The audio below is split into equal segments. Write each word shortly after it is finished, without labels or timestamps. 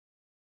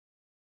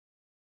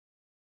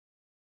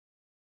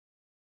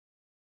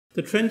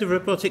The trend of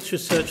robotics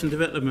research and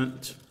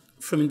development,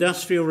 from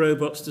industrial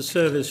robots to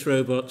service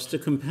robots to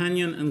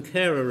companion and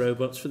carer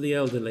robots for the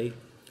elderly,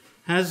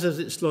 has as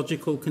its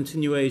logical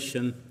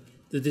continuation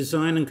the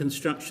design and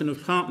construction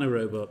of partner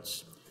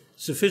robots,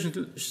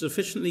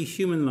 sufficiently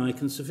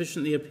human-like and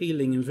sufficiently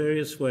appealing in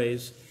various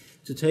ways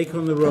to take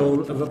on the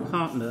role of a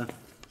partner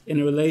in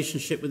a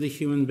relationship with a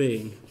human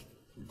being.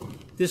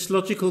 This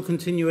logical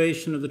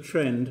continuation of the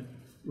trend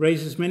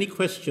raises many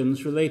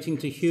questions relating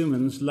to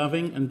humans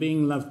loving and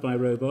being loved by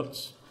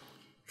robots,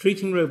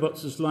 treating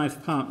robots as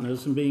life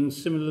partners and being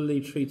similarly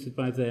treated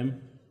by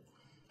them,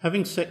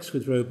 having sex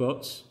with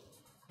robots,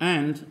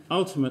 and,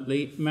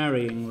 ultimately,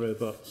 marrying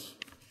robots.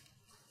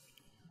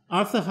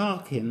 Arthur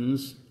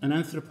Harkins, an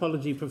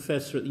anthropology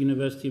professor at the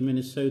University of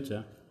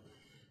Minnesota,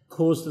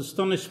 caused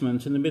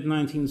astonishment in the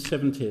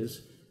mid-1970s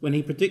when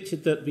he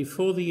predicted that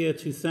before the year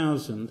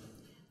 2000,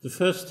 the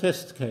first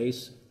test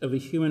case of a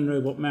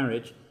human-robot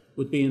marriage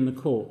would be in the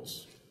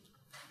courts.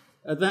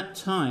 At that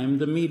time,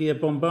 the media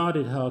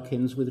bombarded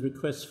Harkins with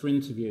requests for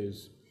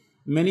interviews,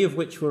 many of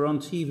which were on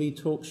TV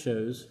talk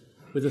shows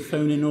with a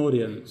phone-in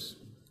audience.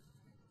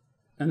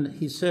 And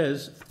he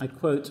says, I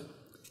quote,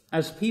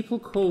 "As people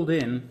called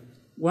in,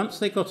 once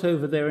they got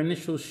over their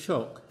initial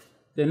shock,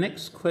 their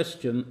next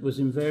question was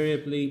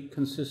invariably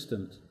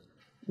consistent.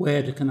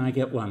 Where can I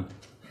get one?"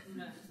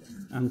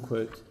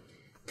 Unquote.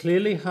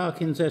 Clearly,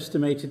 Harkins'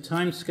 estimated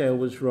timescale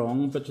was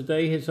wrong, but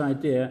today his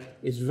idea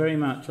is very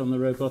much on the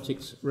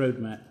robotics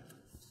roadmap.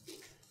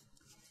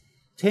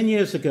 10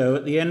 years ago,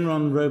 at the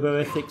Enron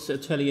Roboethics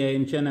Atelier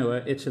in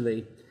Genoa,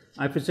 Italy,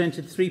 I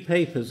presented 3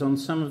 papers on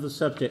some of the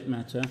subject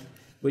matter,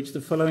 which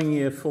the following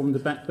year formed the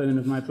backbone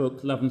of my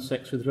book, Love and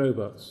Sex with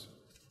Robots.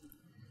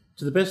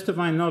 To the best of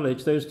my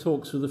knowledge, those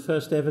talks were the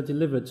first ever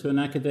delivered to an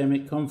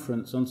academic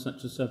conference on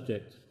such a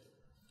subject.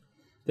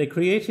 They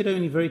created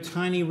only very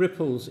tiny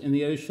ripples in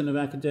the ocean of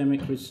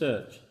academic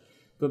research,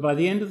 but by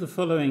the end of the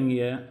following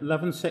year,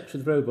 Love and Sex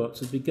with Robots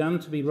had begun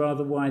to be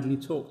rather widely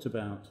talked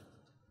about.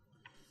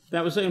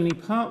 That was only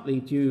partly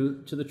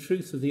due to the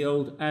truth of the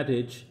old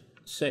adage,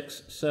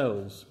 sex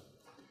sells,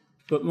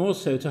 but more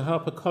so to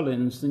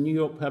HarperCollins, the New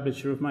York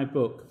publisher of my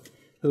book,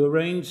 who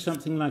arranged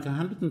something like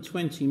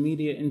 120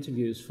 media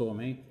interviews for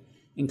me,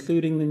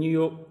 including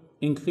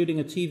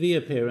a TV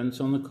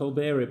appearance on the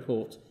Colbert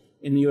Report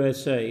in the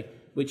USA,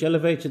 which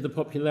elevated the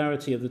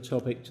popularity of the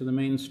topic to the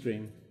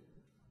mainstream.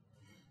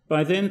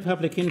 By then,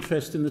 public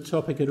interest in the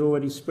topic had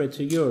already spread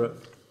to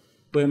Europe,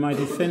 where my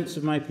defense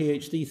of my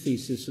PhD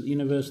thesis at the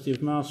University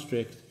of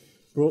Maastricht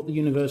brought the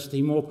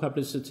university more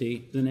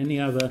publicity than any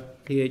other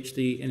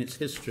PhD in its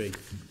history.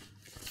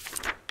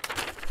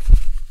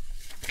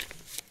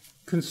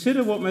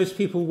 Consider what most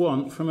people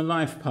want from a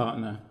life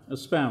partner, a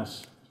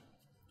spouse.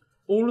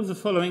 All of the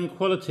following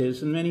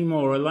qualities and many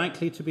more are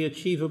likely to be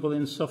achievable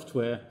in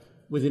software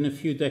within a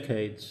few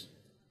decades.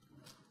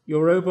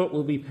 Your robot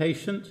will be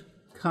patient,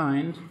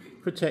 kind,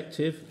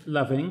 protective,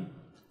 loving,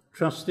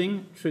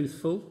 trusting,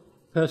 truthful,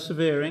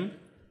 persevering,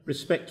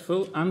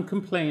 respectful,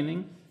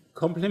 uncomplaining,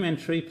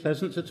 complimentary,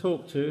 pleasant to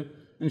talk to,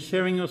 and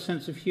sharing your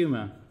sense of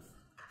humour.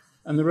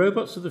 And the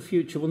robots of the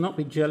future will not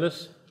be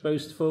jealous,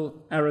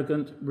 boastful,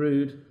 arrogant,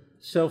 rude,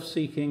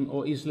 self-seeking,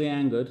 or easily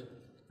angered,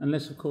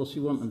 unless, of course,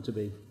 you want them to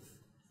be.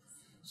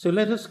 So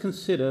let us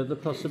consider the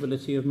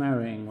possibility of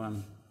marrying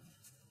one.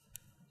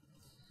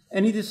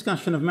 Any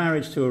discussion of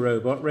marriage to a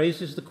robot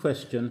raises the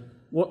question,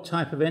 what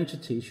type of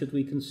entity should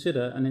we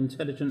consider an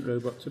intelligent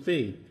robot to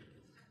be?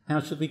 How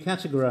should we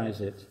categorize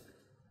it?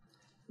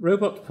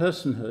 Robot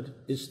personhood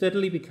is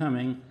steadily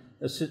becoming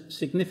a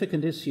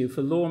significant issue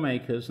for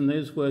lawmakers and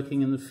those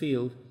working in the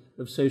field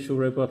of social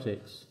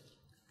robotics.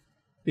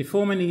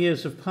 Before many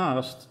years have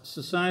passed,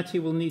 society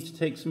will need to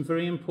take some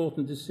very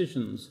important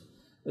decisions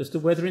as to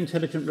whether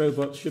intelligent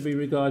robots should be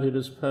regarded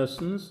as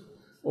persons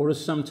or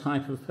as some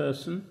type of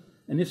person,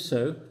 and if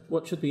so,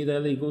 what should be their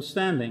legal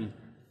standing?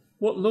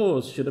 What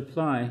laws should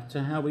apply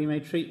to how we may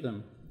treat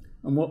them?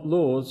 And what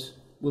laws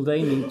will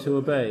they need to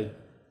obey?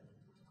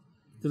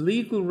 The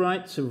legal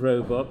rights of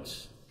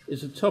robots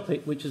is a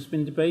topic which has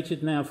been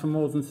debated now for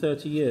more than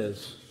 30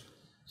 years.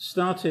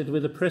 Started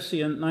with a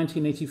prescient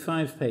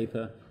 1985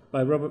 paper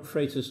by Robert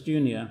Freitas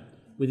Jr.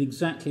 with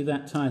exactly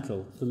that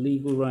title, The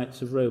Legal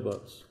Rights of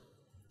Robots.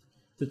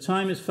 The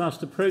time is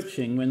fast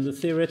approaching when the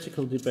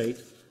theoretical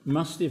debate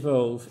must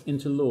evolve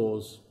into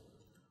laws,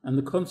 and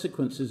the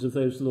consequences of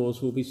those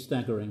laws will be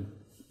staggering.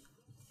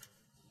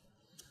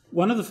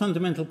 One of the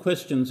fundamental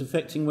questions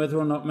affecting whether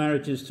or not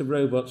marriages to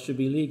robots should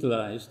be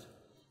legalized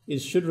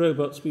is, should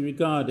robots be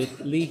regarded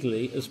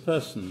legally as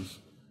persons,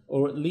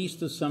 or at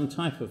least as some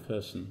type of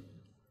person?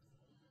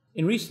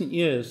 In recent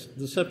years,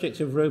 the subject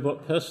of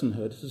robot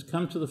personhood has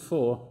come to the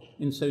fore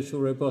in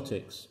social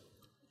robotics,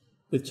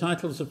 with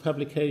titles of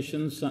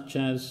publications such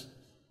as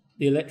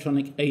The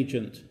Electronic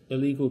Agent, a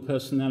Legal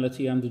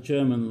Personality Under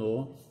German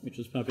Law, which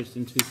was published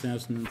in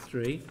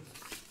 2003,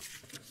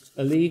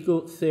 A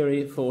Legal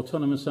Theory for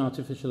Autonomous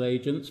Artificial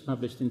Agents,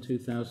 published in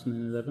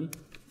 2011,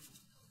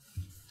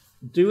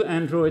 Do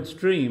Androids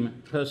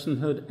Dream?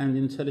 Personhood and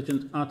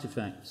Intelligent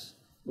Artifacts,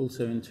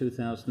 also in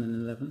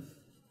 2011.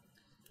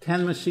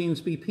 Can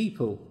Machines Be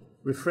People?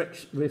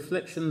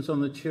 Reflections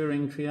on the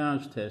Turing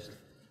Triage Test,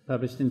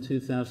 published in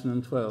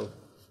 2012.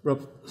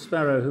 Rob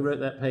Sparrow, who wrote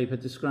that paper,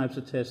 describes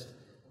a test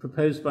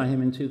proposed by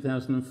him in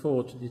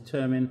 2004 to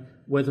determine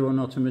whether or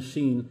not a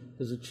machine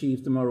has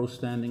achieved the moral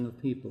standing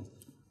of people.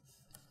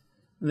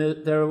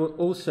 There are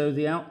also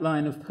the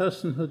outline of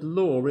personhood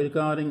law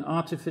regarding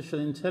artificial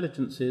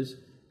intelligences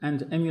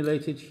and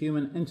emulated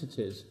human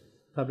entities,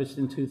 published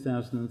in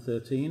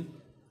 2013,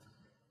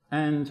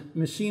 and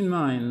Machine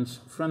Minds,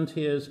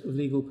 Frontiers of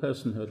Legal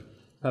Personhood,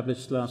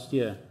 published last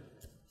year.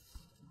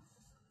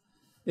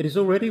 It is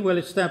already well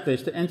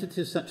established that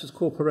entities such as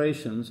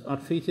corporations are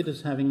treated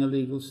as having a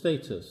legal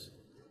status,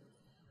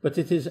 but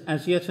it is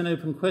as yet an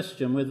open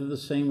question whether the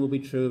same will be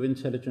true of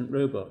intelligent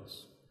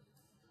robots.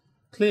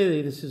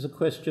 Clearly, this is a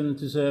question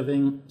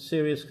deserving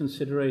serious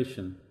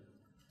consideration.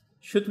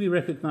 Should we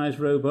recognize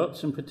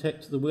robots and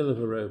protect the will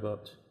of a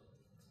robot?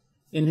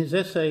 In his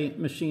essay,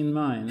 Machine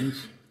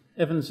Minds,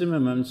 Evan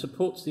Zimmerman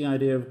supports the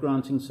idea of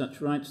granting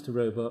such rights to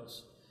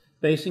robots,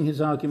 basing his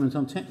argument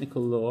on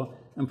technical law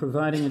and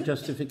providing a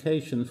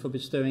justification for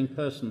bestowing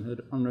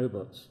personhood on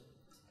robots.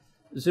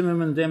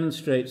 Zimmerman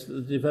demonstrates that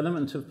the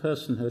development of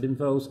personhood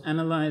involves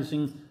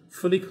analyzing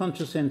fully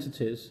conscious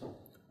entities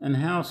and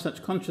how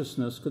such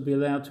consciousness could be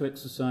allowed to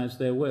exercise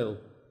their will.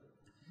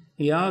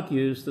 He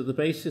argues that the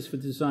basis for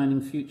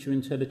designing future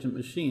intelligent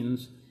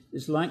machines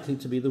is likely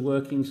to be the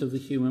workings of the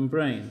human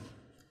brain,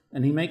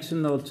 and he makes a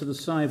nod to the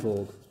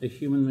cyborg, a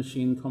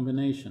human-machine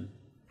combination.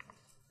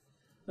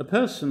 A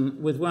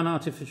person with one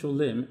artificial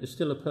limb is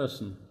still a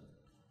person,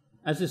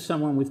 as is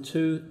someone with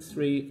 2,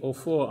 3, or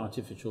 4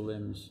 artificial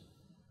limbs.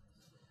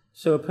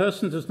 So a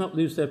person does not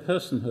lose their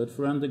personhood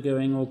for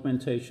undergoing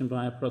augmentation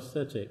by a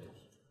prosthetic,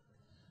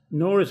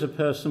 nor is a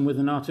person with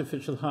an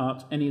artificial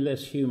heart any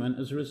less human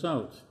as a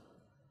result.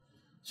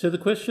 So the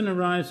question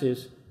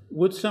arises,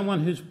 would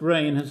someone whose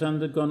brain has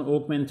undergone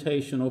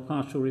augmentation or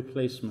partial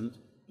replacement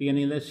be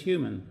any less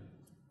human?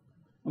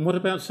 And what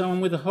about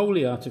someone with a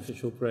wholly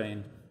artificial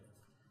brain?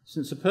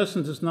 Since a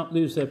person does not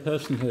lose their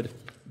personhood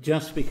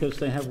just because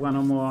they have one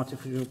or more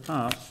artificial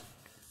parts,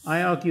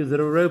 I argue that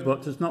a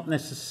robot does not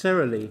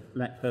necessarily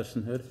lack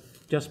personhood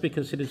just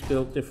because it is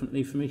built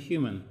differently from a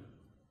human.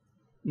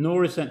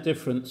 Nor is that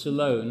difference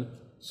alone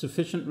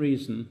sufficient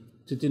reason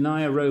to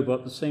deny a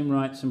robot the same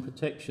rights and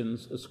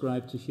protections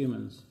ascribed to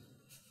humans.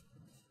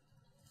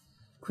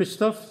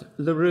 Christophe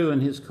Leroux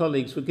and his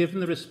colleagues were given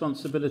the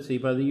responsibility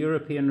by the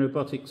European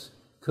Robotics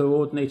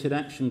Coordinated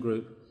Action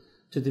Group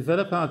to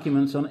develop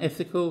arguments on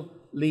ethical,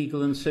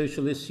 legal and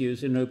social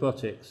issues in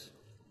robotics.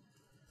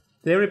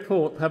 Their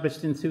report,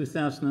 published in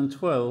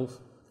 2012,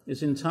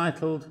 is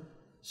entitled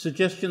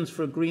Suggestions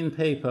for a Green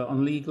Paper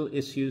on Legal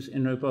Issues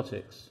in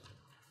Robotics.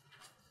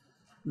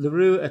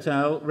 Leroux et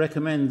al.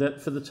 Recommend that,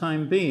 for the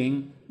time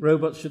being,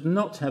 robots should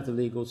not have the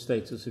legal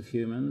status of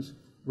humans.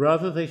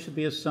 Rather, they should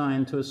be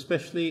assigned to a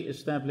specially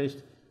established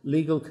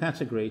legal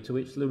category to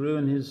which Leroux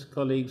and his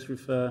colleagues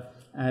refer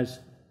as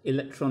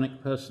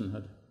electronic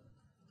personhood.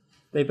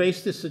 They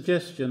base this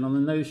suggestion on the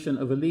notion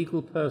of a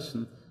legal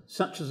person,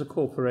 such as a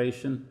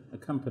corporation, a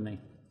company.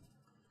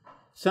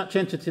 Such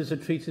entities are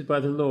treated by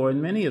the law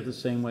in many of the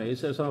same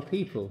ways as are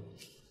people,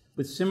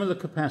 with similar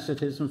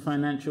capacities and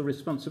financial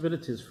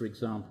responsibilities, for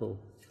example,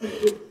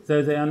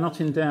 though they are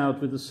not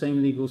endowed with the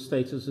same legal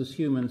status as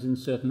humans in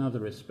certain other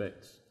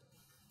respects.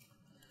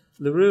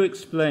 Leroux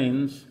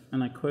explains,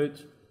 and I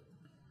quote,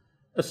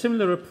 "A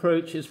similar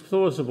approach is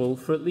plausible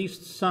for at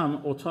least some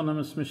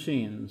autonomous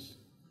machines.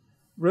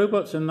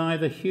 Robots are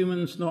neither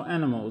humans nor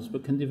animals,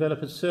 but can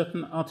develop a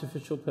certain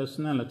artificial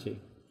personality,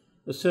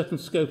 a certain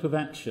scope of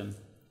action,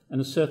 and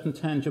a certain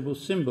tangible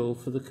symbol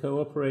for the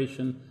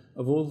cooperation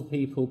of all the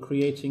people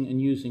creating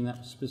and using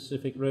that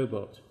specific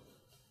robot.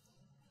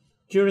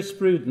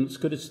 Jurisprudence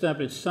could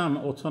establish some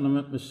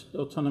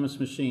autonomous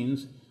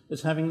machines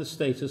as having the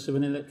status of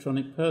an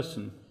electronic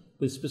person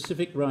with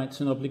specific rights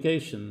and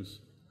obligations.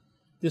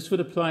 This would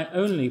apply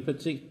only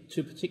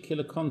to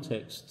particular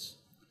contexts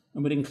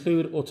and would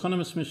include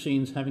autonomous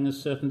machines having a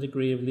certain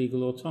degree of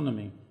legal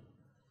autonomy.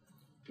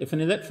 If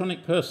an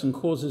electronic person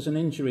causes an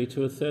injury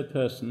to a third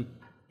person,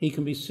 he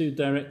can be sued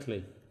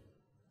directly.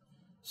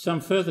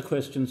 Some further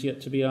questions yet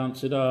to be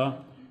answered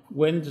are,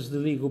 when does the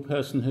legal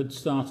personhood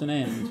start and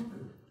end?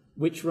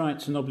 Which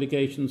rights and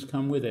obligations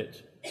come with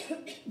it?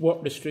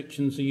 What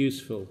restrictions are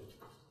useful?"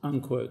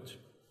 Unquote.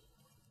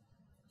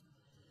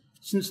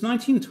 Since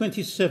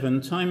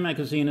 1927, Time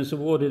magazine has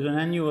awarded an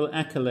annual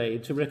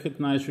accolade to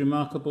recognize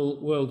remarkable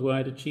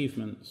worldwide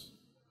achievements.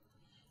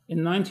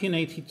 In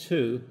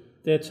 1982,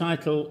 their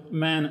title,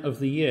 Man of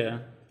the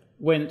Year,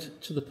 went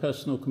to the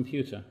personal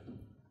computer.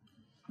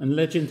 And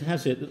legend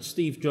has it that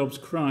Steve Jobs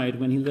cried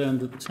when he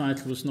learned that the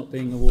title was not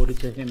being awarded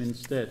to him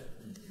instead.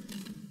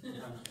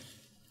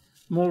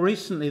 More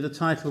recently, the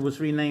title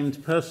was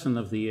renamed Person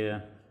of the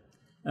Year,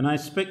 and I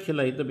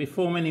speculate that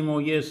before many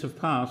more years have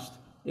passed,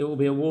 it will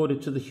be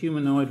awarded to the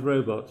humanoid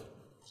robot,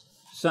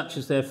 such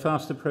as their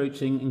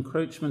fast-approaching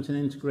encroachment and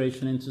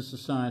integration into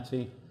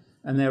society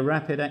and their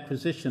rapid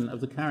acquisition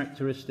of the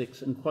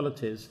characteristics and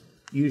qualities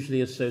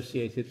usually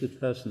associated with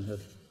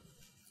personhood.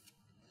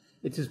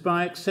 It is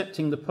by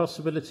accepting the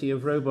possibility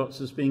of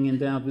robots as being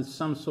endowed with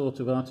some sort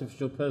of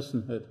artificial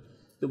personhood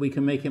that we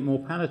can make it more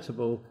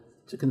palatable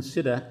to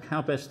consider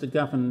how best to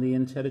govern the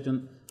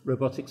intelligent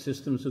robotic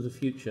systems of the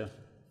future.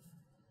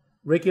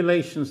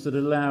 Regulations that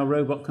allow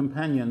robot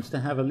companions to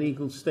have a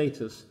legal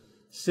status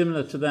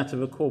similar to that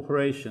of a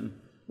corporation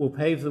will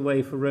pave the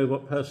way for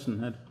robot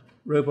personhood,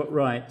 robot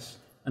rights,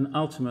 and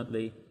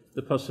ultimately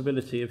the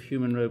possibility of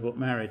human-robot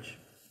marriage.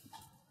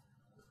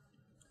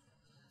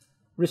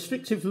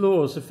 Restrictive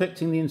laws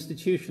affecting the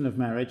institution of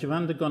marriage have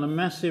undergone a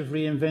massive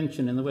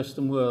reinvention in the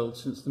Western world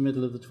since the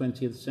middle of the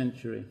 20th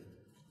century.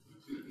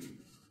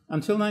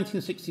 Until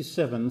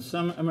 1967,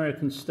 some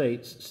American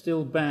states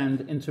still banned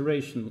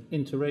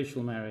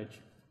interracial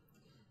marriage.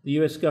 The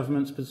US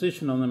government's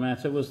position on the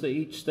matter was that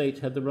each state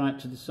had the right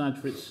to decide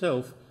for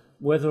itself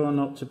whether or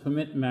not to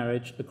permit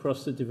marriage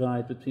across the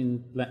divide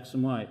between blacks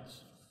and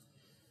whites.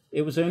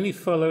 It was only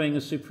following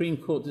a Supreme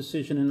Court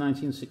decision in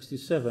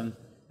 1967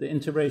 that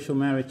interracial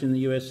marriage in the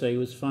USA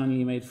was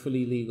finally made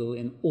fully legal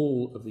in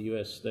all of the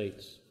US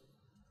states.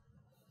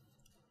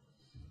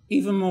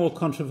 Even more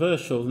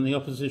controversial than the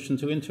opposition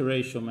to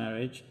interracial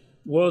marriage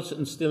was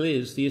and still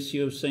is the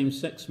issue of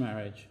same-sex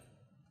marriage.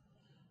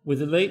 With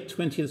the late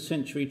 20th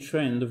century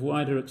trend of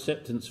wider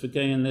acceptance for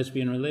gay and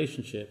lesbian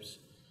relationships,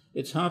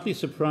 it's hardly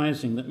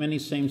surprising that many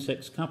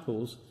same-sex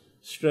couples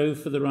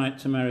strove for the right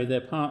to marry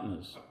their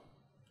partners.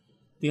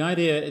 The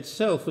idea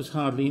itself was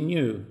hardly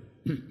new.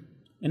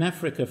 In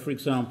Africa, for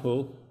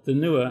example, the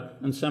Nua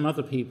and some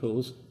other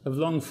peoples have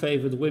long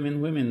favoured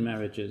women-women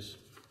marriages.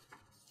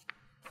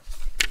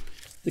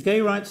 The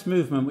gay rights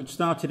movement, which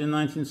started in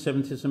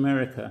 1970s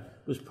America,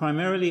 was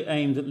primarily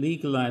aimed at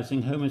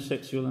legalising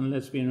homosexual and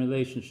lesbian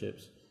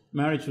relationships.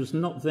 Marriage was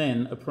not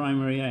then a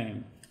primary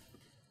aim.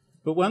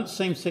 But once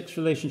same-sex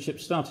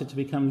relationships started to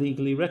become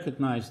legally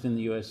recognised in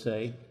the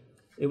USA,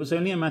 it was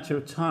only a matter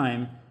of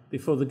time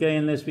before the gay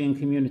and lesbian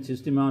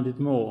communities demanded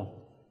more,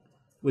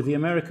 with the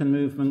American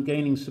movement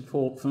gaining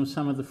support from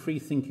some of the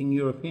free-thinking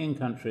European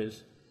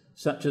countries,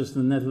 such as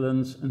the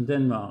Netherlands and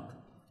Denmark,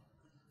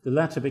 the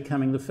latter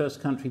becoming the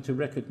first country to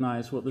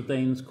recognise what the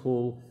Danes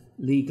call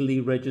legally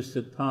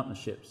registered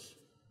partnerships.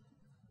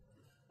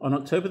 On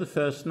October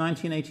 1st,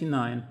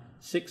 1989,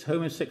 6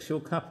 homosexual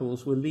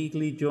couples were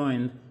legally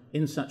joined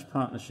in such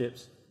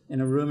partnerships in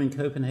a room in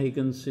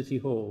Copenhagen's City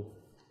Hall,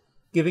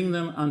 giving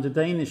them, under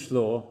Danish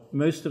law,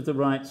 most of the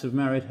rights of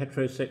married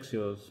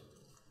heterosexuals,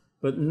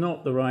 but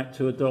not the right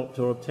to adopt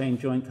or obtain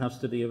joint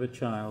custody of a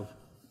child.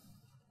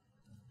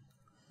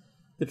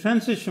 The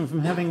transition from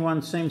having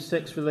one's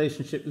same-sex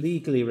relationship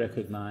legally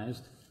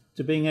recognised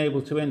to being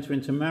able to enter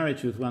into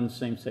marriage with one's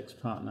same-sex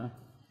partner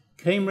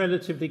came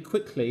relatively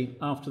quickly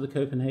after the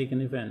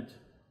Copenhagen event.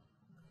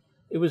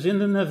 It was in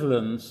the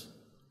Netherlands,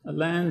 a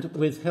land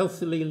with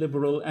healthily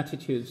liberal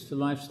attitudes to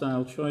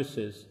lifestyle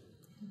choices,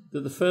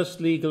 that the first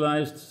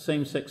legalised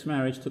same-sex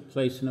marriage took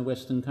place in a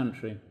Western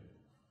country.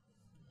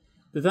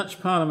 The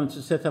Dutch Parliament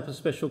had set up a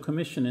special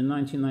commission in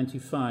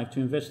 1995 to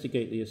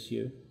investigate the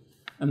issue,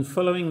 and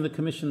following the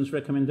Commission's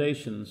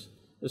recommendations,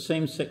 a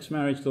same-sex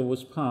marriage law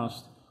was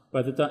passed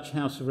by the Dutch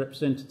House of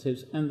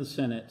Representatives and the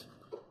Senate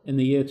in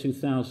the year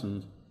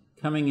 2000,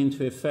 coming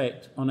into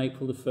effect on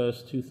April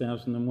 1st,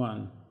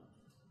 2001.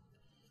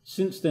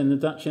 Since then, the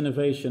Dutch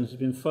innovation has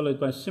been followed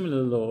by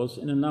similar laws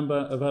in a number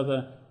of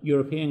other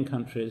European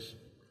countries,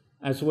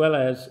 as well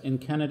as in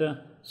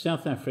Canada,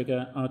 South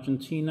Africa,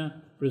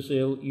 Argentina,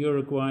 Brazil,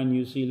 Uruguay,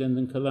 New Zealand,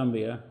 and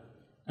Colombia,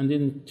 and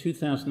in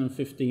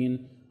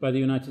 2015 by the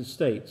United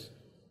States,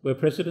 where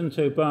President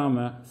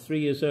Obama, 3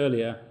 years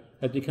earlier,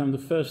 had become the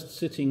first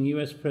sitting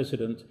US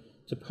president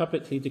to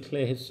publicly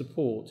declare his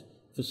support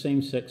for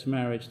same-sex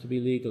marriage to be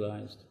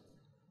legalized.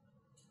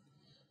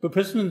 But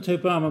President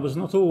Obama was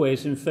not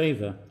always in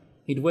favour.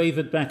 He'd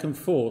wavered back and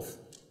forth,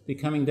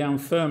 becoming down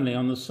firmly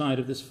on the side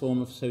of this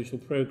form of social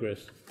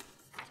progress.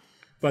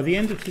 By the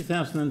end of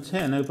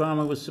 2010,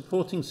 Obama was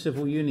supporting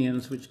civil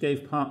unions which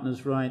gave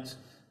partners rights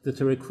that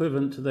are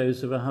equivalent to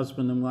those of a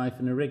husband and wife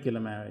in a regular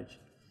marriage.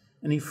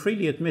 And he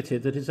freely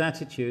admitted that his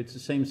attitude to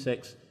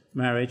same-sex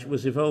marriage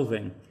was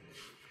evolving.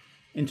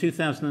 In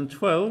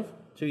 2012,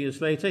 2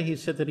 years later, he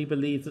said that he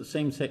believed that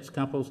same-sex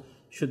couples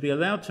should be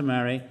allowed to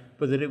marry,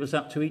 but that it was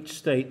up to each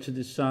state to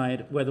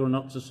decide whether or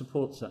not to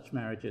support such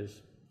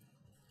marriages.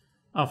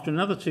 After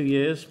another 2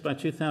 years, by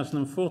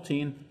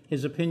 2014,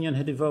 his opinion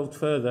had evolved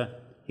further.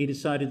 He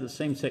decided that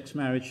same-sex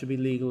marriage should be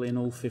legal in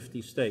all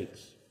 50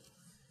 states.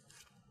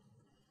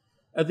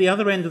 At the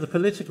other end of the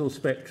political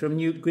spectrum,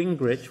 Newt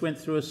Gingrich went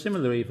through a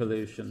similar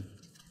evolution.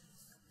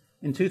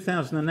 In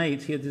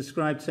 2008, he had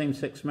described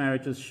same-sex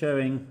marriage as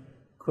showing,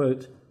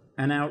 quote,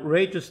 an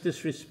outrageous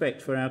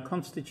disrespect for our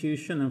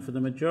Constitution and for the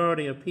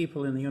majority of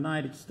people in the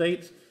United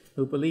States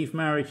who believe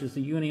marriage is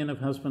the union of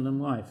husband and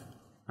wife,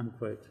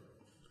 unquote.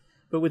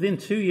 But within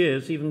 2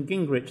 years, even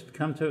Gingrich had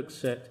come to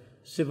accept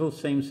civil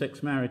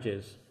same-sex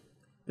marriages.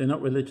 They're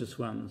not religious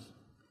ones.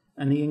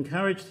 And he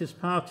encouraged his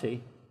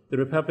party, the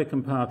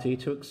Republican Party,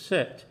 to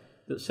accept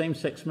that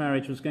same-sex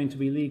marriage was going to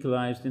be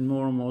legalized in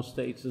more and more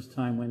states as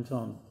time went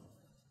on.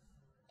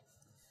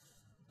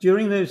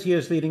 During those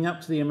years leading up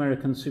to the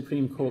American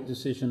Supreme Court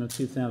decision of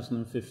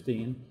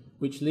 2015,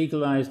 which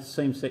legalized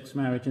same-sex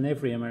marriage in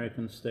every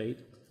American state,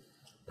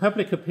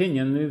 public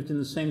opinion moved in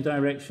the same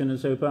direction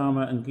as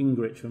Obama and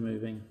Gingrich were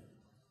moving.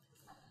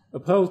 A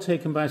poll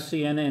taken by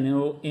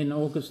CNN in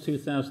August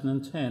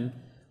 2010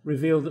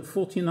 revealed that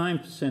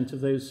 49%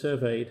 of those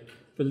surveyed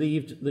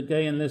believed that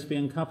gay and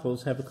lesbian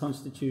couples have a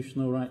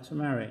constitutional right to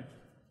marry.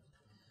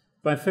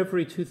 By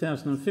February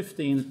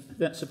 2015,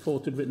 that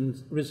support had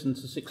risen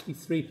to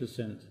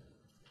 63%.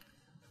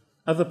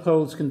 Other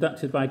polls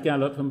conducted by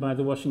Gallup and by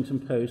the Washington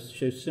Post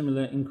show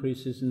similar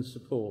increases in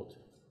support.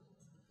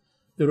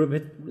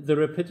 The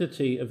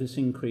rapidity of this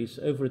increase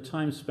over a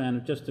time span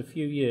of just a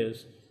few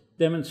years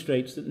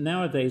demonstrates that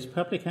nowadays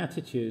public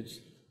attitudes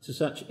to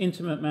such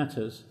intimate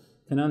matters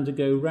can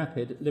undergo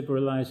rapid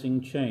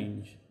liberalizing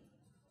change.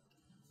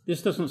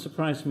 This doesn't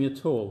surprise me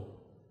at all.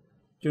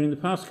 During the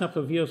past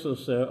couple of years or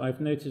so, I've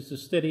noticed a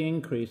steady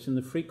increase in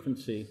the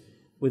frequency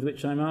with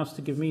which I'm asked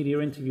to give media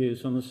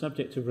interviews on the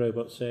subject of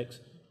robot sex,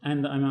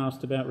 and I'm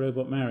asked about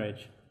robot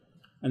marriage.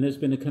 And there's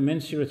been a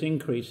commensurate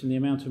increase in the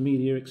amount of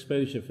media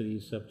exposure for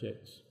these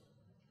subjects.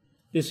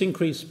 This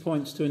increase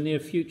points to a near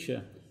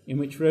future in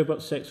which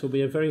robot sex will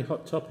be a very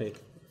hot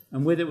topic,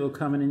 and with it will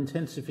come an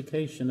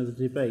intensification of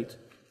the debate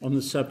on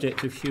the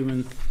subject of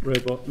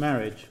human-robot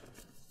marriage.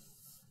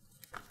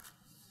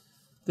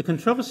 The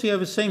controversy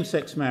over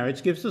same-sex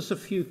marriage gives us a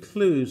few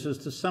clues as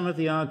to some of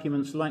the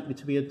arguments likely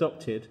to be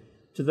adopted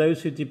to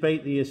those who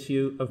debate the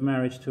issue of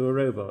marriage to a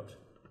robot.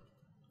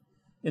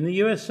 In the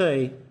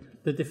USA,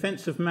 the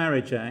Defense of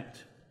Marriage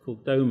Act,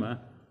 called DOMA,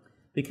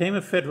 became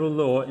a federal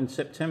law in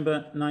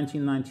September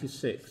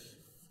 1996.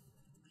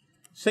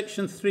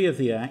 Section 3 of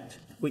the Act,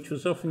 which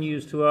was often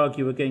used to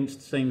argue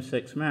against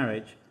same-sex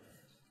marriage,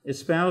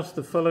 espoused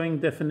the following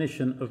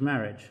definition of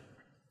marriage.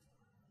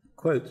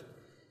 Quote,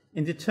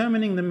 "In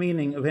determining the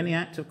meaning of any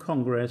act of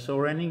Congress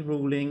or any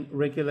ruling,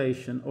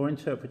 regulation, or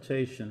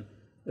interpretation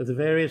of the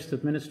various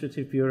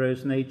administrative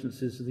bureaus and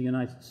agencies of the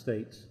United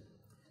States,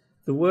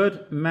 the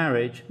word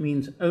marriage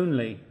means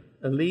only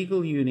a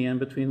legal union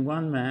between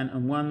one man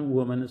and one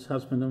woman as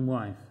husband and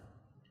wife,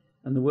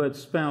 and the word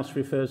spouse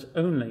refers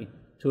only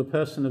to a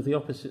person of the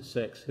opposite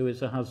sex who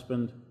is a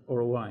husband or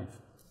a wife."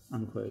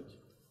 Unquote.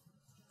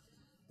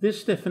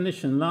 This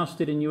definition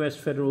lasted in US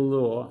federal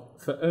law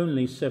for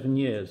only 7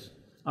 years,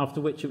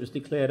 after which it was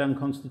declared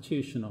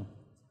unconstitutional.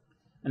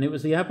 And it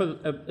was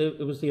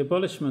the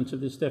abolishment of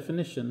this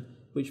definition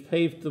which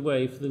paved the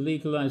way for the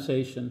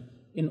legalization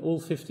in all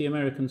 50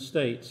 American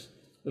states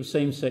of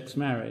same-sex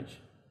marriage.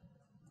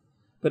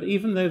 But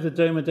even though the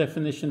DOMA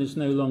definition is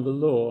no longer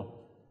law,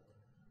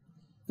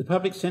 the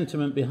public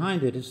sentiment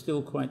behind it is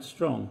still quite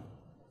strong.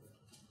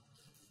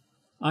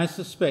 I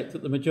suspect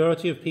that the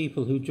majority of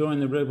people who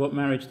join the robot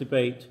marriage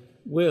debate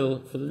will,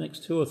 for the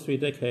next 2 or 3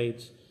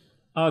 decades,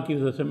 argue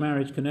that a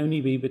marriage can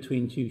only be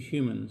between two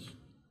humans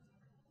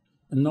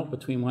and not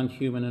between one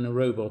human and a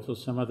robot or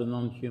some other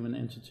non-human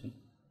entity.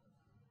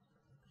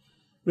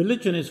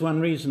 Religion is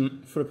one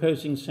reason for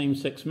opposing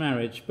same-sex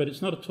marriage, but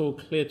it's not at all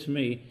clear to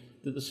me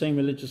that the same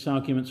religious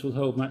arguments will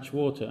hold much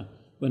water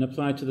when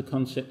applied to the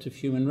concept of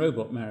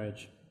human-robot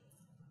marriage.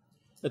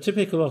 A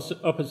typical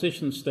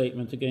opposition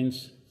statement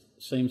against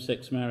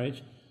same-sex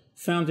marriage,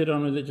 founded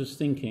on religious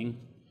thinking,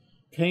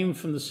 came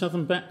from the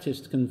Southern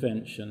Baptist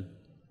Convention,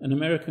 an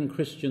American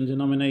Christian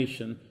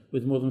denomination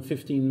with more than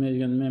 15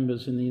 million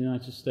members in the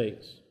United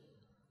States.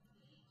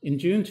 In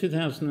June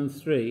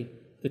 2003,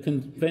 the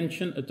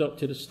convention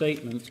adopted a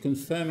statement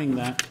confirming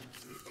that,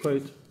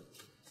 quote,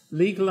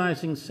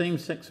 "Legalizing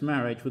same-sex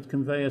marriage would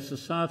convey a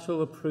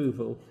societal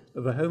approval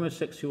of a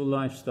homosexual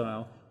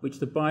lifestyle which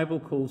the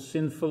Bible calls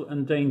sinful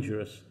and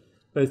dangerous,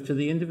 both to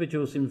the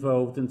individuals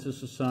involved and to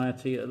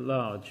society at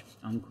large,"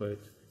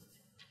 unquote.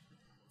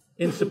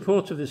 In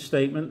support of this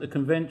statement, the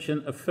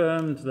convention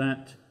affirmed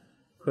that,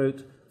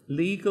 quote,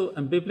 "Legal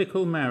and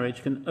biblical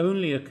marriage can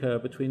only occur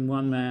between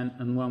one man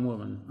and one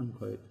woman,"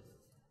 unquote.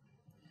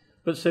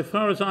 But so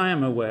far as I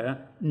am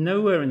aware,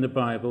 nowhere in the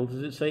Bible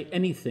does it say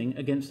anything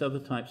against other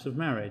types of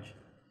marriage.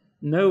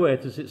 Nowhere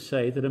does it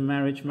say that a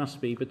marriage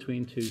must be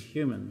between two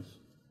humans.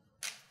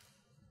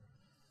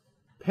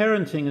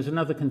 Parenting is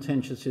another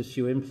contentious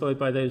issue employed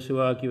by those who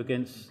argue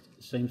against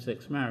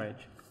same-sex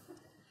marriage.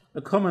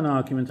 A common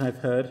argument I've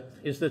heard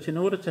is that in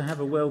order to have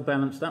a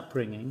well-balanced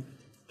upbringing,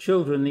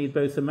 children need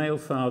both a male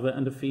father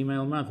and a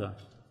female mother.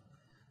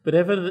 But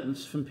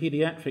evidence from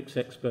pediatrics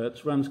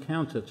experts runs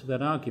counter to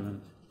that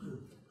argument.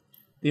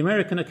 The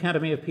American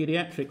Academy of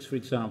Pediatrics, for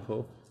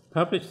example,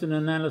 published an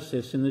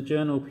analysis in the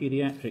journal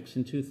Pediatrics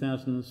in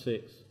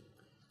 2006,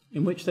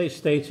 in which they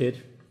stated,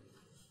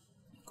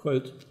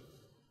 quote,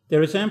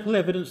 "There is ample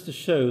evidence to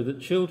show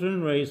that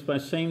children raised by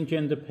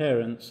same-gender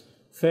parents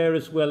fare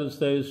as well as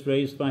those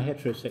raised by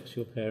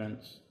heterosexual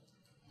parents.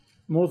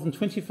 More than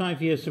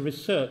 25 years of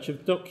research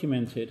have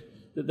documented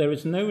that there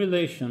is no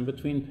relation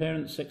between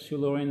parents'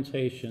 sexual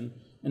orientation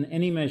and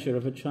any measure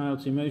of a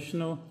child's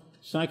emotional,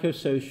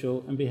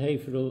 psychosocial, and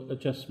behavioral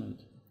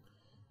adjustment.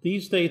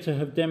 These data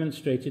have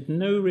demonstrated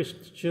no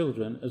risk to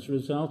children as a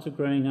result of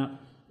growing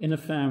up in a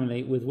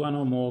family with one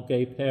or more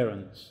gay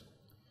parents.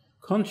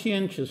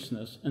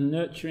 Conscientiousness and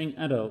nurturing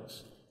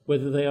adults,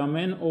 whether they are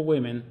men or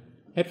women,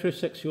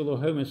 heterosexual or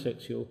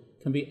homosexual,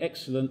 can be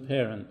excellent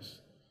parents.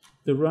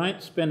 The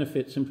rights,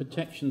 benefits, and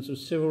protections of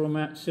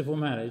civil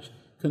marriage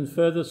can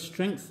further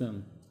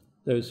strengthen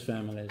those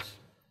families.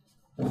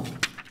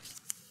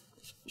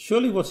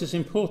 Surely what is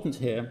important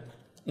here,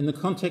 in the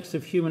context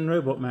of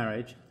human-robot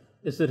marriage,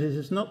 is that it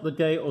is not the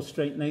gay or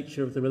straight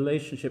nature of the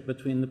relationship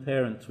between the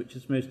parents which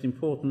is most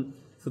important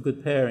for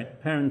good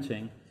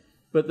parenting,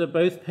 but that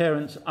both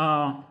parents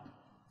are,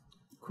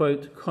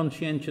 quote,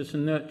 conscientious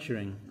and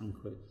nurturing,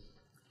 unquote.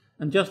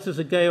 And just as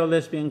a gay or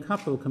lesbian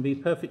couple can be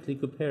perfectly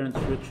good parents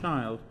for a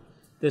child,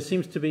 there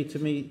seems to be, to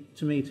me,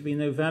 to be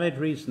no valid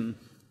reason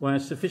why a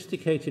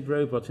sophisticated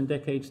robot in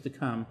decades to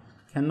come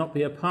cannot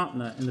be a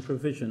partner in the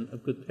provision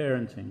of good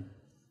parenting.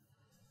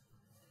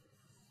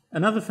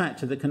 Another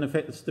factor that can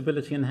affect the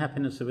stability and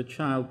happiness of a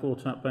child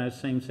brought up by a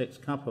same-sex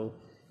couple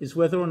is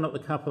whether or not the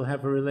couple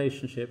have a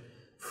relationship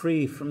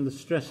free from the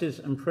stresses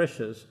and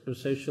pressures of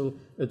social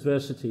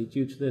adversity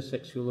due to their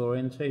sexual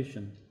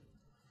orientation.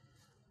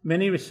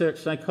 Many research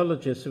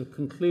psychologists have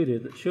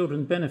concluded that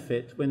children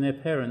benefit when their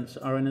parents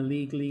are in a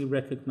legally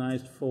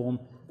recognized form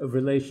of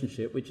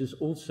relationship which is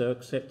also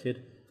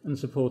accepted and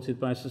supported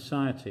by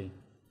society.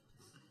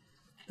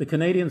 The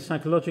Canadian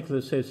Psychological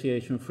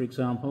Association, for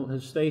example,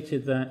 has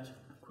stated that,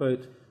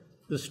 quote,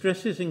 the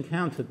stresses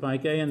encountered by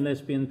gay and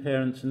lesbian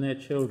parents and their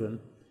children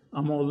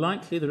are more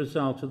likely the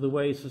result of the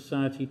way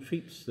society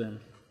treats them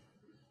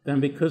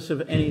than because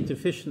of any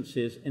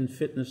deficiencies in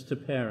fitness to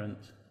parent,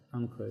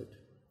 unquote.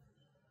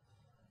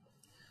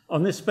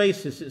 On this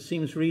basis, it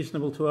seems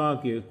reasonable to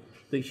argue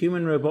that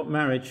human-robot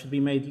marriage should be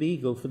made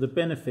legal for the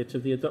benefit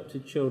of the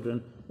adopted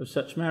children of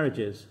such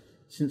marriages,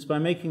 since by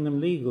making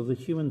them legal, the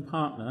human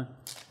partner,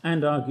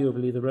 and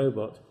arguably the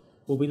robot,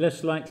 will be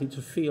less likely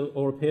to feel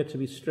or appear to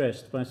be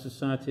stressed by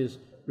society's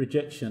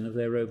rejection of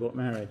their robot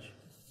marriage.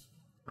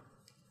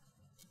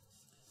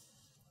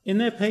 In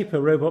their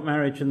paper, Robot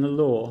Marriage and the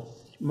Law,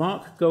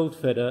 Mark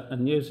Goldfeder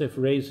and Josef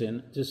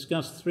Razin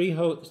discussed three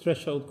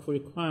threshold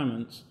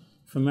requirements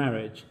for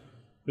marriage,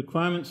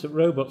 requirements that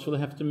robots will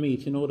have to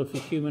meet in order for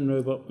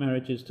human-robot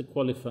marriages to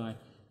qualify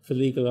for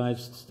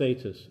legalized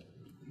status.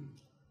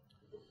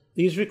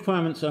 These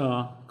requirements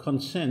are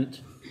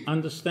consent,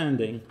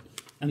 understanding,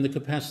 and the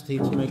capacity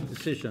to make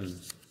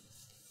decisions.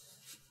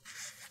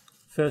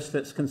 First,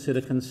 let's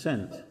consider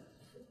consent.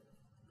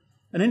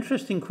 An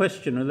interesting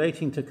question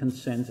relating to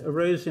consent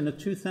arose in a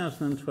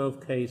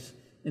 2012 case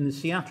in the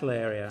Seattle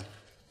area,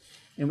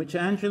 in which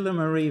Angela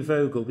Marie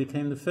Vogel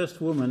became the first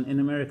woman in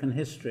American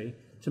history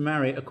to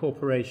marry a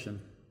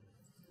corporation.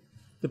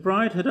 The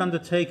bride had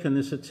undertaken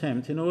this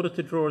attempt in order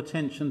to draw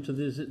attention to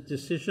the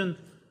decision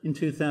in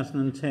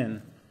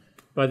 2010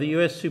 by the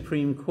US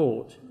Supreme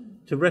Court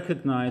to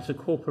recognize a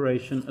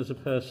corporation as a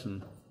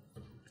person.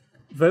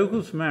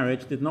 Vogel's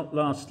marriage did not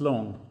last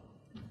long.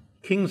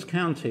 Kings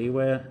County,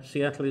 where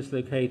Seattle is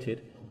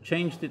located,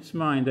 changed its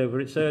mind over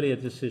its earlier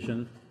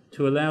decision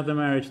to allow the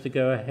marriage to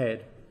go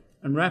ahead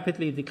and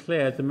rapidly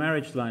declared the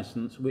marriage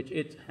license which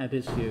it had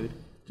issued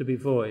to be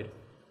void.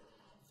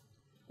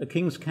 A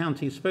Kings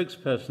County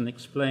spokesperson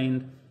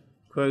explained,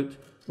 quote,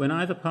 when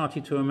either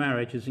party to a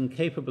marriage is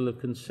incapable of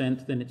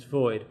consent, then it's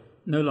void,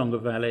 no longer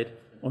valid,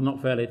 or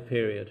not valid,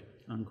 period,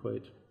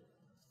 unquote.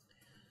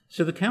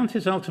 So the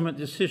county's ultimate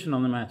decision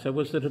on the matter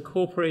was that a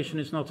corporation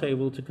is not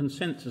able to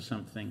consent to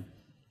something.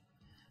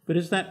 But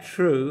is that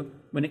true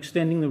when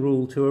extending the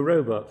rule to a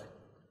robot?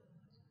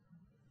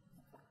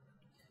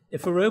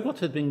 If a robot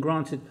had been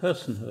granted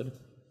personhood,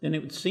 then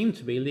it would seem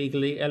to be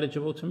legally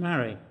eligible to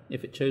marry,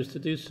 if it chose to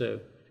do so.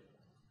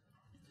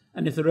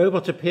 And if the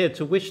robot appeared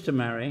to wish to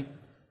marry,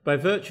 by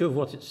virtue of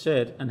what it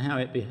said and how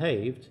it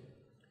behaved,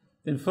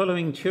 then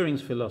following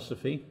Turing's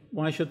philosophy,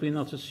 why should we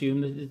not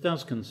assume that it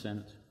does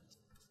consent?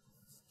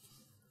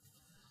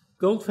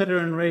 Goldfeder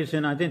and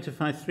Razin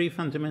identify three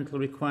fundamental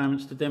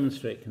requirements to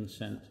demonstrate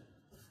consent.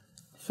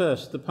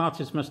 First, the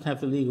parties must have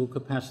the legal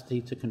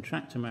capacity to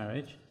contract a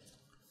marriage.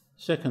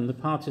 Second, the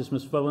parties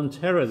must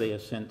voluntarily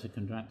assent to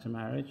contract a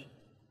marriage.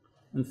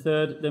 And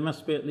third, there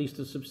must be at least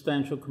a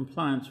substantial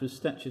compliance with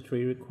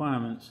statutory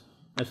requirements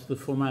as to the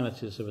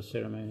formalities of a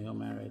ceremonial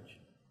marriage.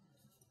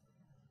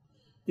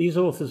 These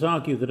authors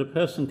argue that a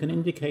person can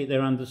indicate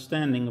their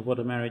understanding of what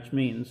a marriage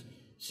means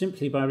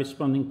simply by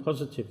responding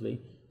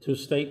positively to a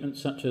statement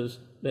such as,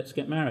 let's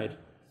get married.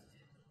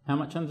 How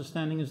much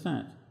understanding is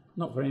that?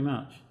 Not very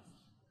much.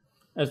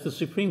 As the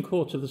Supreme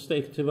Court of the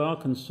State of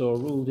Arkansas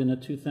ruled in a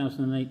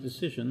 2008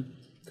 decision,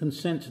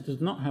 consent does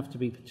not have to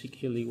be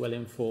particularly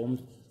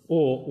well-informed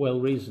or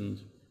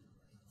well-reasoned.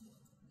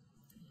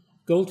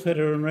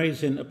 Goldfeder and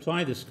Razin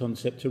apply this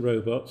concept to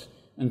robots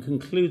and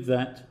conclude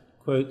that,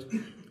 quote,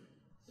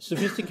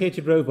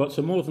 sophisticated robots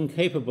are more than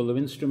capable of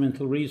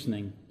instrumental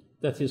reasoning,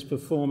 that is,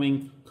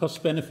 performing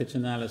cost-benefit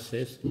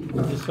analysis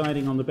and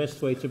deciding on the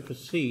best way to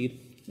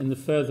proceed in the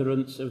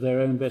furtherance of their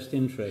own best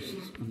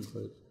interests,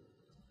 unquote.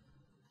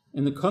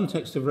 In the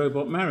context of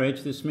robot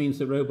marriage, this means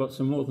that robots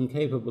are more than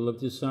capable of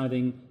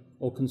deciding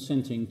or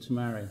consenting to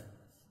marry.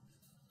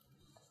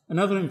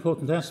 Another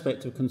important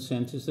aspect of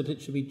consent is that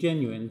it should be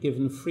genuine,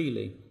 given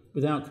freely,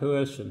 without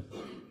coercion.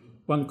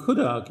 One could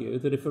argue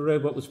that if a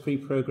robot was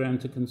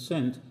pre-programmed to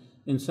consent,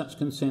 then such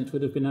consent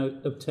would have been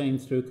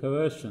obtained through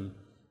coercion,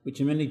 which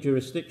in many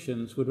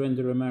jurisdictions would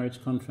render a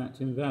marriage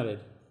contract invalid.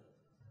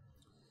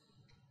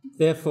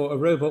 Therefore, a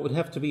robot would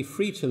have to be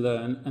free to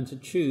learn and to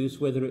choose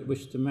whether it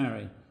wished to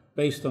marry,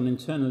 based on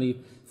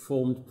internally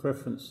formed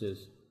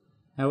preferences.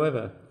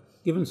 However,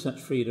 given such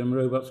freedom,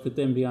 robots could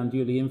then be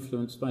unduly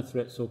influenced by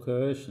threats or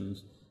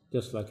coercions,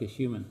 just like a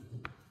human.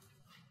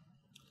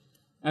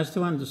 As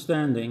to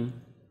understanding,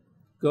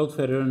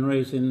 Goldfeder and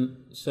Raisin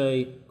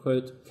say,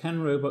 quote,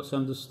 "Can robots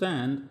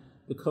understand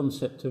the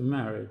concept of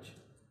marriage?"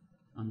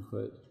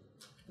 Unquote.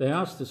 They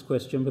ask this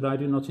question, but I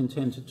do not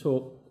intend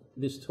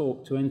this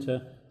talk to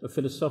enter a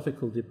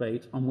philosophical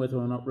debate on whether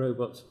or not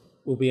robots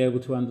will be able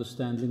to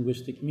understand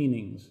linguistic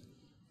meanings.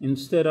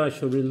 Instead, I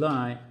shall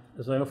rely,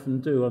 as I often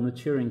do, on the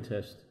Turing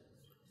test.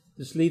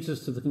 This leads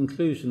us to the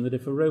conclusion that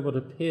if a robot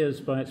appears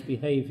by its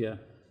behaviour,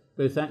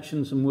 both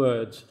actions and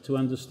words, to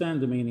understand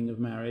the meaning of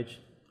marriage,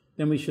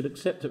 then we should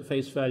accept at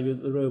face value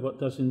that the robot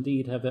does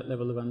indeed have that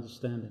level of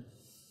understanding.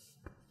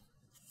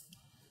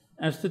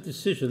 As to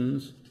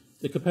decisions,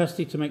 the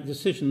capacity to make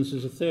decisions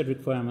is a third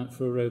requirement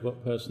for a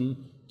robot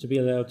person to be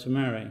allowed to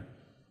marry.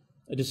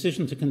 A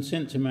decision to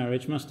consent to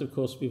marriage must, of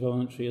course, be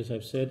voluntary, as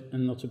I've said,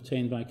 and not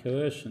obtained by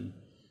coercion.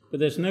 But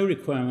there's no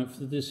requirement for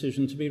the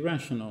decision to be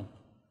rational.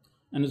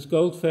 And as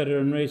Goldfeder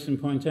and Raisin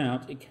point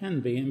out, it can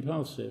be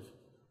impulsive.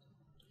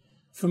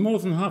 For more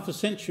than half a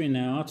century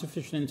now,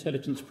 artificial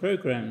intelligence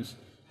programs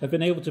have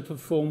been able to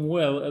perform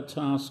well at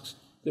tasks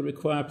that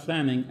require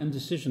planning and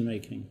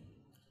decision-making.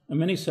 And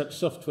many such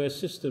software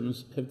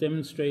systems have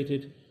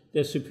demonstrated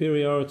their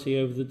superiority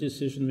over the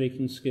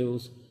decision-making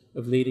skills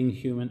of leading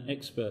human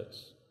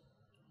experts.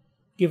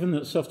 Given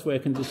that software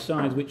can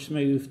decide which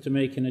move to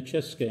make in a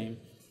chess game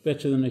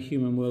better than a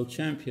human world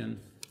champion,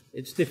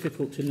 it's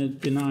difficult to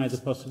deny the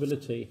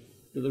possibility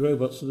that the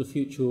robots of the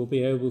future will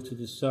be able to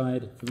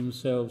decide for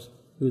themselves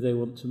who they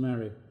want to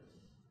marry.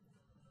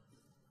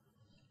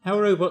 How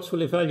robots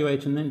will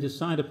evaluate and then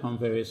decide upon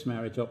various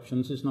marriage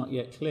options is not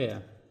yet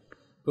clear,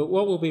 but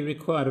what will be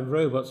required of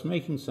robots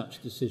making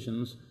such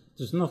decisions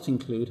does not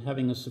include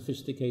having a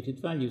sophisticated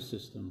value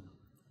system.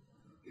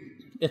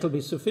 It'll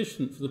be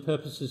sufficient for the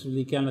purposes of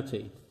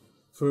legality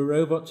for a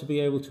robot to be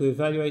able to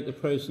evaluate the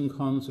pros and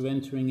cons of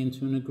entering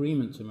into an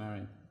agreement to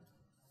marry.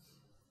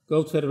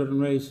 Goldfeder and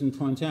Raisin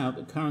point out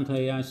that current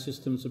AI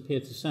systems appear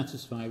to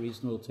satisfy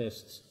reasonable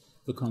tests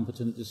for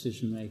competent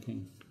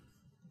decision-making.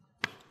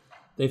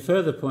 They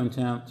further point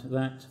out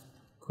that,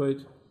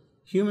 quote,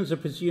 "Humans are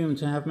presumed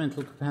to have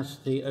mental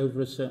capacity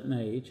over a certain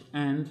age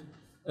and,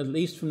 at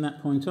least from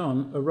that point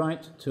on, a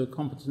right to a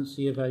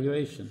competency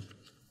evaluation.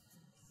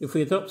 If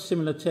we adopt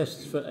similar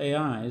tests for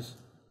AIs,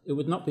 it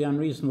would not be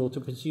unreasonable to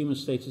presume a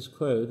status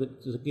quo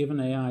that a given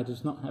AI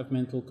does not have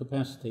mental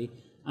capacity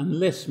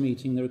unless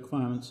meeting the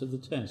requirements of the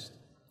test,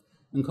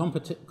 and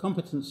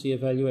competency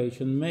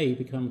evaluation may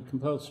become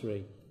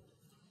compulsory.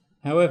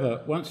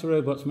 However, once a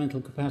robot's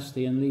mental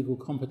capacity and legal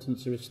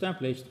competence are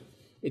established,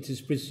 it is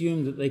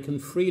presumed that they can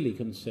freely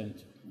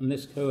consent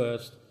unless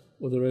coerced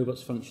or the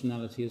robot's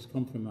functionality is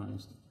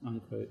compromised,"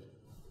 unquote.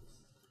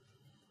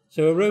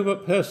 So a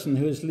robot person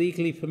who is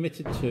legally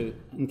permitted to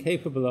and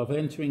capable of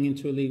entering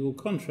into a legal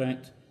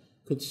contract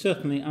could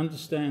certainly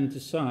understand,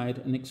 decide,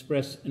 and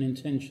express an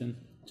intention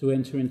to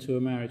enter into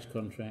a marriage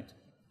contract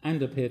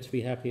and appear to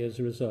be happy as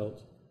a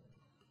result.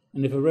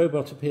 And if a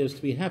robot appears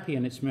to be happy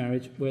in its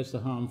marriage, where's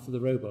the harm for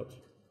the robot?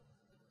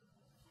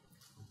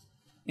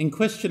 In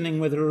questioning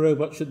whether a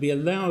robot should be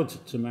allowed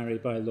to marry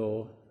by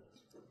law,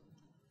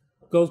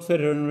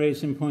 Goldfeder and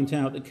Raisin point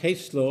out that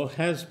case law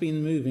has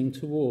been moving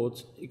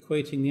towards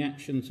equating the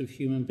actions of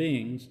human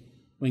beings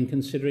when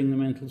considering the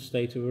mental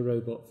state of a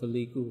robot for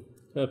legal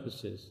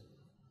purposes.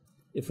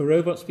 If a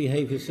robot's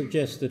behaviour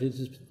suggests that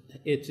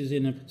it is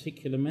in a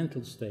particular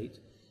mental state,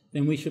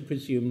 then we should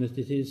presume that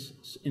it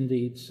is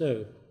indeed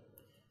so.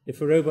 If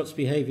a robot's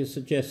behaviour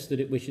suggests that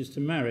it wishes to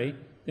marry,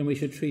 then we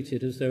should treat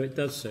it as though it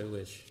does so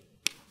wish.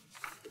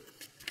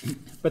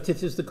 But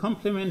it is the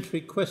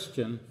complementary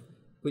question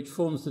which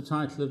forms the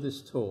title of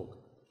this talk: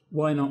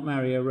 why not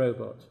marry a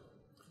robot?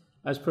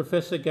 As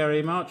Professor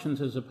Gary Marchant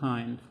has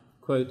opined,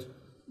 quote,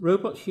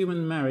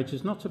 "Robot-human marriage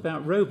is not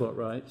about robot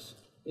rights,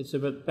 it's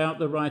about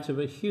the right of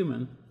a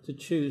human to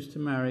choose to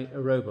marry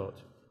a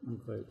robot,"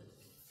 unquote.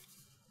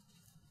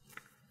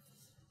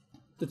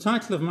 The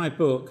title of my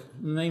book,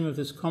 the name of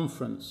this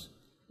conference,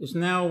 is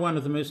now one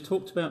of the most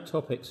talked about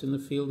topics in the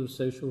field of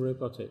social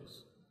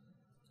robotics.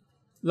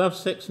 Love,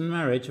 sex and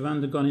marriage have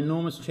undergone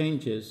enormous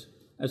changes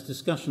as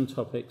discussion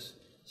topics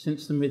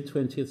since the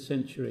mid-20th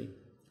century.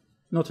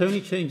 Not only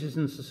changes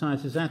in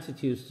society's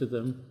attitudes to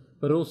them,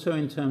 but also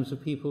in terms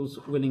of people's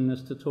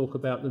willingness to talk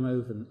about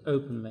them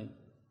openly.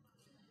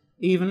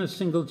 Even a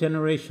single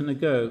generation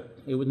ago,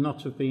 it would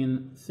not have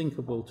been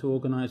thinkable to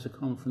organise a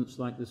conference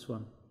like this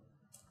one.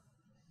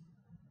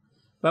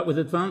 But with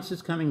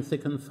advances coming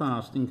thick and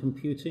fast in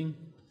computing,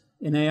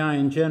 in AI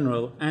in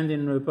general, and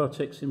in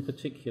robotics in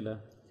particular,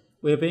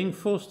 we are being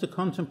forced to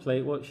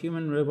contemplate what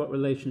human-robot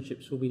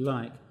relationships will be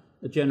like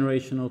a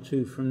generation or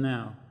two from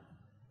now.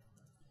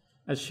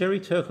 As Sherry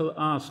Turkle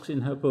asks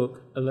in her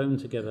book, Alone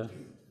Together,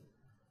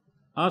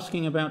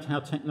 asking about how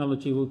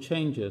technology will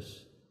change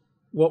us,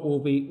 what will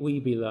we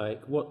be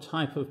like, what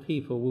type of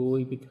people will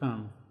we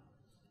become?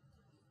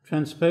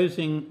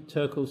 Transposing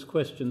Turkle's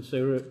question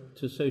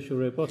to social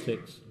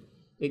robotics,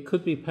 it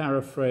could be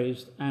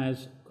paraphrased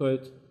as,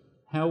 quote,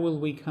 how will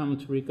we come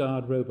to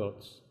regard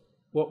robots?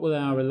 What will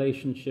our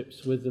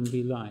relationships with them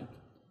be like?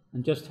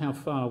 And just how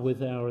far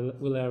will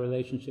our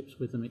relationships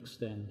with them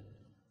extend?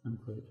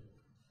 Unquote.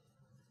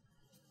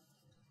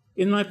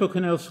 In my book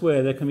and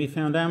elsewhere, there can be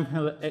found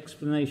ample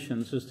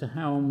explanations as to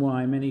how and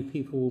why many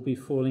people will be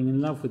falling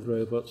in love with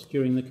robots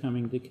during the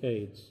coming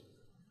decades.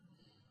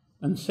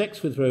 And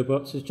sex with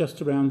robots is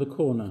just around the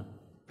corner,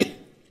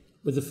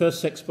 with the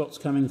first sex bots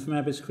coming from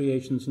Abyss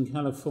Creations in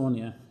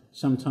California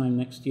sometime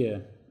next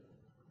year.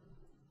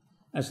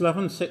 As love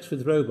and sex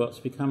with robots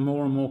become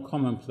more and more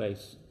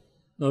commonplace,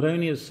 not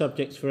only as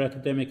subjects for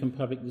academic and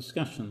public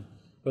discussion,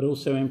 but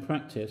also in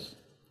practice,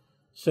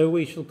 so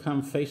we shall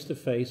come face to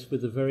face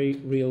with the very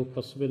real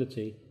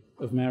possibility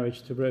of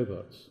marriage to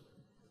robots.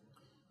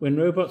 When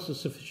robots are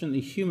sufficiently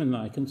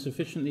human-like and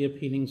sufficiently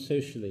appealing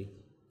socially,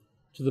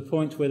 to the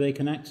point where they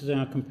can act as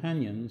our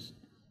companions,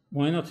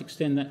 why not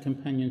extend that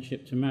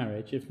companionship to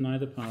marriage if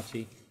neither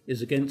party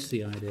is against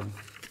the idea?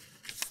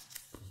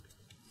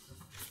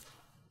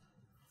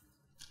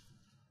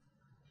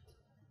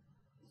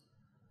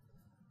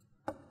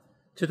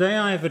 Today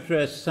I have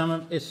addressed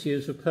some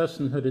issues of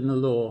personhood in the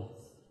law,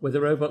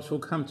 whether robots will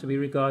come to be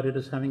regarded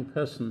as having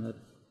personhood,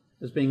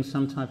 as being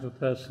some type of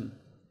person.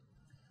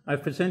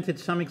 I've presented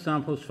some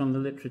examples from the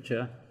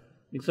literature,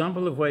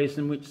 example of ways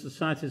in which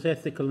society's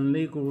ethical and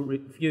legal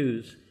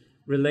views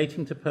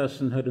relating to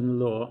personhood and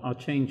the law are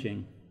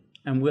changing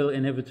and will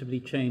inevitably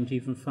change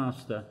even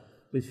faster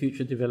with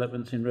future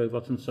developments in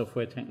robot and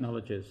software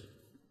technologies.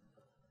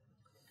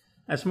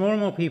 As more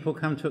and more people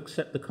come to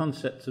accept the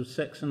concepts of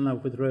sex and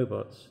love with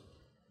robots,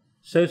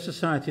 so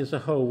society as a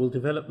whole will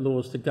develop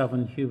laws to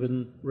govern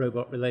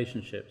human-robot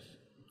relationships.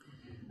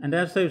 And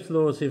as those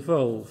laws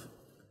evolve,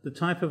 the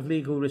type of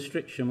legal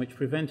restriction which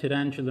prevented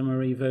Angela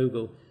Marie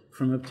Vogel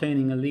from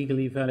obtaining a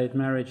legally valid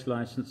marriage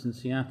license in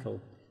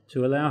Seattle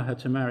to allow her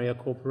to marry a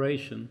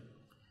corporation,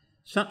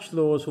 such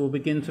laws will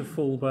begin to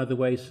fall by the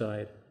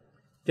wayside,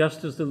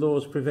 just as the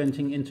laws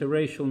preventing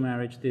interracial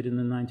marriage did in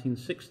the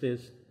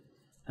 1960s,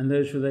 and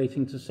those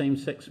relating to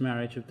same-sex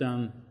marriage have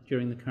done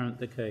during the current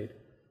decade.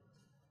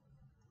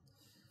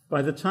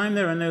 By the time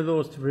there are no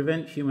laws to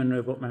prevent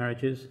human-robot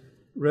marriages,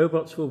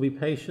 robots will be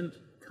patient,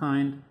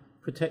 kind,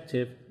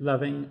 protective,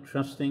 loving,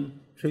 trusting,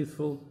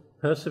 truthful,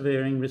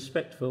 persevering,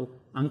 respectful,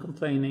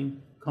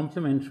 uncomplaining,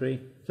 complimentary,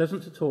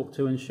 pleasant to talk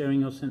to, and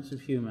sharing your sense of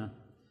humour.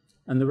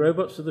 And the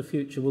robots of the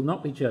future will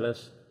not be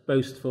jealous,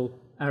 boastful,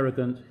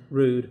 arrogant,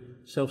 rude,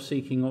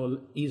 self-seeking, or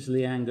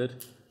easily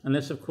angered,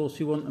 unless, of course,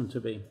 you want them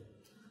to be.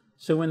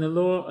 So when the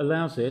law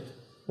allows it,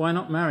 why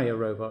not marry a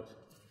robot?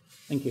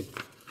 Thank you.